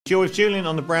You're with Julian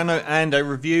on the Browno and a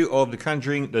review of The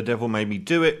Conjuring, The Devil Made Me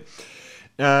Do It.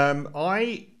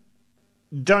 I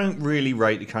don't really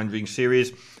rate The Conjuring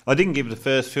series. I didn't give the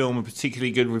first film a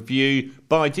particularly good review,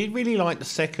 but I did really like the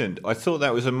second. I thought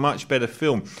that was a much better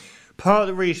film. Part of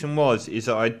the reason is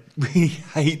that I really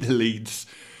hate the leads,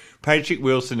 Patrick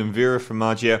Wilson and Vera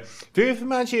Farmiga. Vera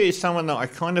Farmiga is someone that I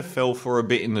kind of fell for a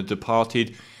bit in The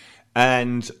Departed,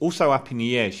 and also Up in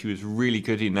the Air. She was really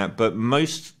good in that, but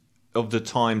most of the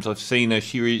times I've seen her,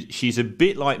 she's a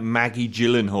bit like Maggie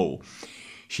Gyllenhaal.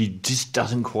 She just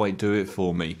doesn't quite do it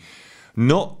for me.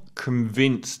 Not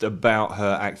convinced about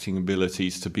her acting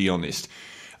abilities, to be honest.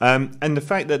 And the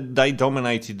fact that they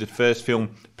dominated the first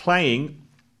film, playing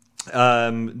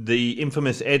the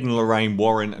infamous Ed and Lorraine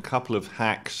Warren, a couple of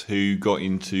hacks who got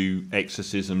into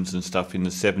exorcisms and stuff in the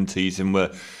 70s and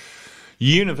were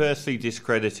universally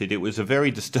discredited. It was a very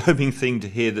disturbing thing to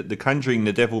hear that The Conjuring,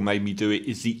 The Devil Made Me Do It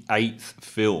is the 8th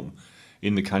film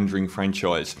in the Conjuring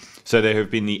franchise. So there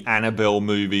have been the Annabelle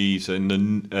movies and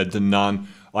the Nun.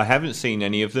 I haven't seen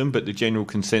any of them, but the general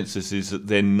consensus is that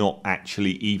they're not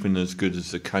actually even as good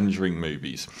as the Conjuring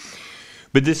movies.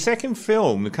 But the second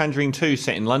film, The Conjuring 2,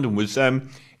 set in London, was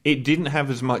it didn't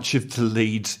have as much of the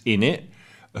leads in it,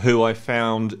 who I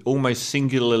found almost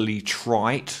singularly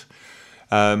trite.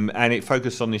 And it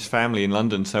focused on this family in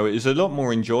London, so it was a lot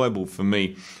more enjoyable for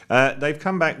me. They've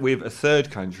come back with a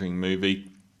third Conjuring movie,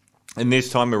 and this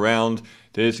time around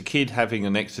there's a kid having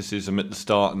an exorcism at the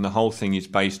start, and the whole thing is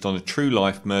based on a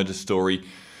true-life murder story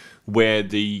where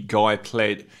the guy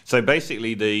pled... So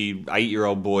basically the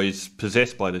 8-year-old boy's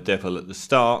possessed by the devil at the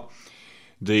start.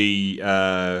 The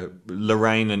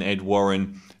Lorraine and Ed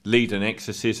Warren lead an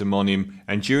exorcism on him,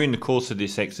 and during the course of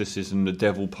this exorcism the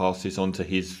devil passes on to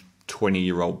his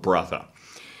 20-year-old brother.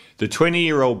 The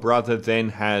 20-year-old brother then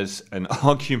has an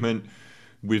argument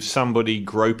with somebody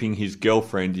groping his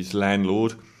girlfriend, his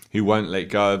landlord, who won't let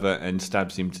go of her, and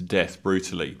stabs him to death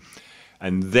brutally.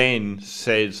 And then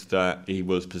says that he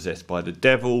was possessed by the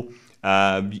devil.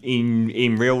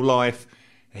 In real life,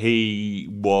 he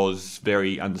was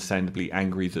very understandably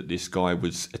angry that this guy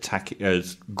was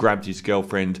grabbed his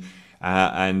girlfriend,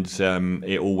 and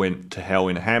it all went to hell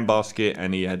in a handbasket,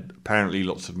 and he had apparently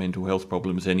lots of mental health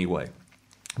problems anyway.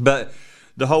 But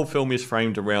the whole film is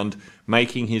framed around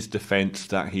making his defence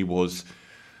that he was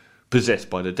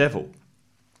possessed by the devil,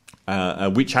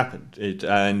 which happened,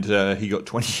 and he got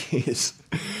 20 years.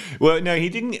 Well, no, he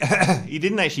didn't. He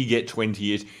didn't actually get 20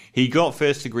 years. He got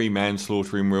first-degree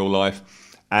manslaughter in real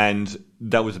life, and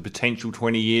that was a potential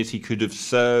 20 years he could have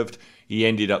served. He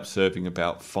ended up serving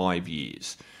about 5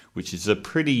 years, which is a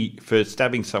pretty, for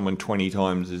stabbing someone 20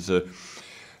 times, is a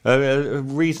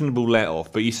reasonable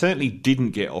let-off. But he certainly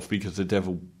didn't get off because the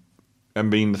devil, I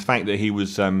mean, the fact that he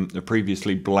was a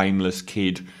previously blameless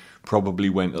kid probably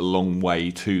went a long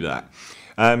way to that.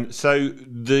 So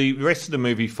the rest of the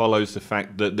movie follows the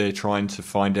fact that they're trying to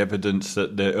find evidence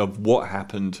of what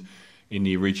happened in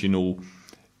the original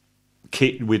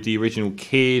kid, with the original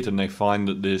kid, and they find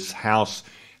that this house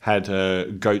had a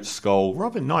goat skull,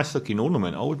 rather nice looking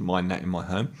ornament. I wouldn't mind that in my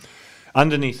home,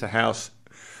 underneath the house,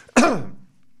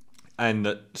 and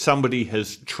that somebody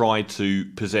has tried to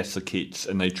possess the kids,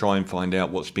 and they try and find out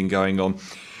what's been going on.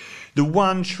 The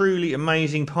one truly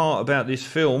amazing part about this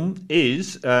film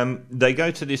is they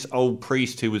go to this old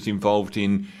priest who was involved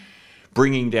in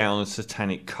bringing down a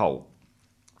satanic cult.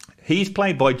 He's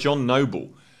played by John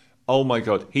Noble. Oh my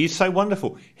God, he's so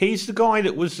wonderful. He's the guy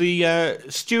that was the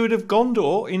steward of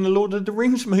Gondor in the Lord of the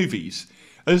Rings movies.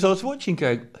 And as I was watching,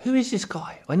 going, who is this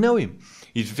guy? I know him.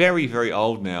 He's very, very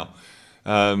old now.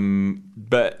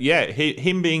 But yeah,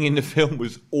 him being in the film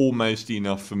was almost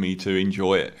enough for me to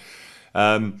enjoy it.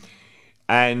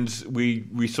 And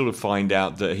we sort of find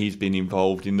out that he's been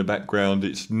involved in the background.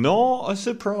 It's not a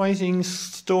surprising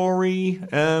story.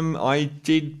 I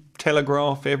did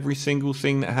telegraph every single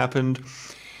thing that happened.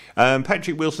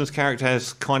 Patrick Wilson's character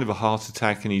has kind of a heart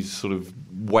attack and he's sort of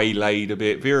waylaid a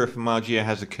bit. Vera Farmiga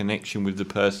has a connection with the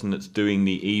person that's doing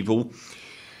the evil.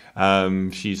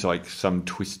 She's like some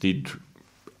twisted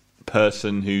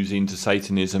person who's into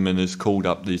Satanism and has called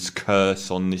up this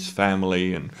curse on this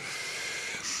family, and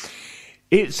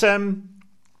it's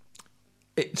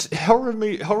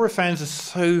horror fans are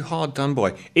so hard done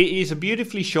by. It is a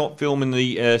beautifully shot film, and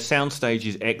the soundstage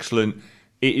is excellent.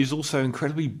 It is also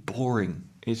incredibly boring.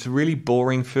 It's a really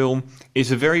boring film.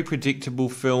 It's a very predictable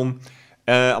film.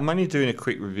 I'm only doing a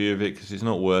quick review of it because it's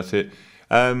not worth it.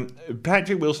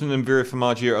 Patrick Wilson and Vera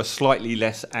Farmiga are slightly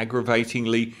less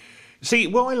aggravatingly. See,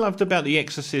 what I loved about The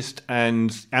Exorcist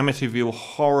and Amityville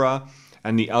Horror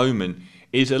and The Omen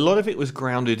is a lot of it was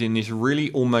grounded in this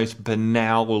really almost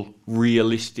banal,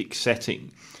 realistic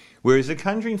setting. Whereas the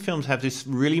Conjuring films have this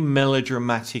really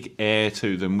melodramatic air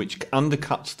to them, which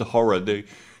undercuts the horror. The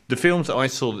films that I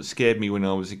saw that scared me when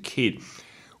I was a kid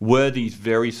were these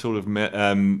very sort of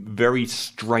very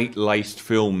straight-laced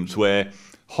films where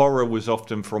horror was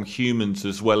often from humans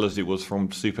as well as it was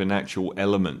from supernatural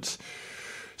elements.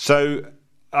 So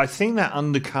I think that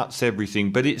undercuts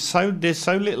everything, but there's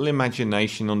so little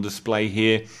imagination on display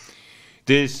here.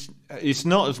 It's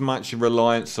not as much a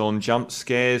reliance on jump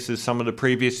scares as some of the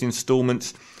previous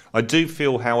installments. I do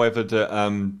feel, however, that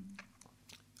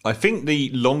I think the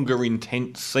longer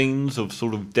intense scenes of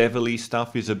sort of devilly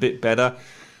stuff is a bit better,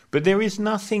 but there is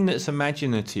nothing that's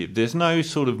imaginative. There's no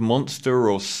sort of monster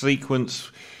or sequence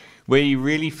where you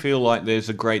really feel like there's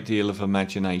a great deal of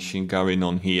imagination going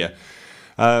on here.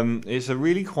 It's a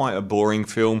really quite a boring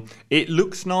film. It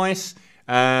looks nice.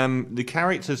 The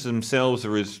characters themselves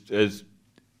are as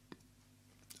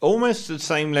almost the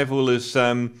same level as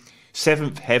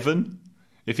Seventh Heaven,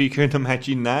 if you can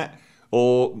imagine that,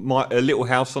 or A Little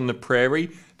House on the Prairie.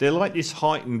 They're like this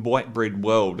heightened white bread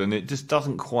world, and it just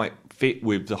doesn't quite fit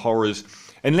with the horrors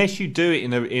unless you do it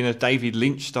in a David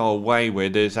Lynch style way where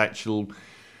there's actual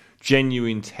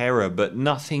genuine terror. But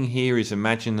nothing here is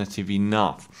imaginative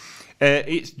enough.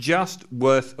 It's just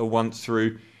worth a once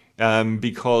through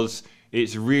because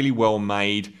it's really well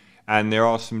made, and there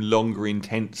are some longer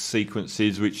intense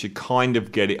sequences which should kind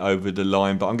of get it over the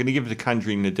line. But I'm going to give The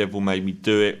Conjuring, The Devil Made Me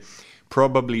Do It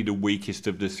probably the weakest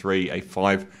of the three, a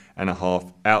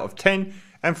 5.5 out of 10.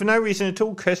 And for no reason at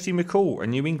all, Kirsty McCall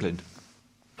in New England.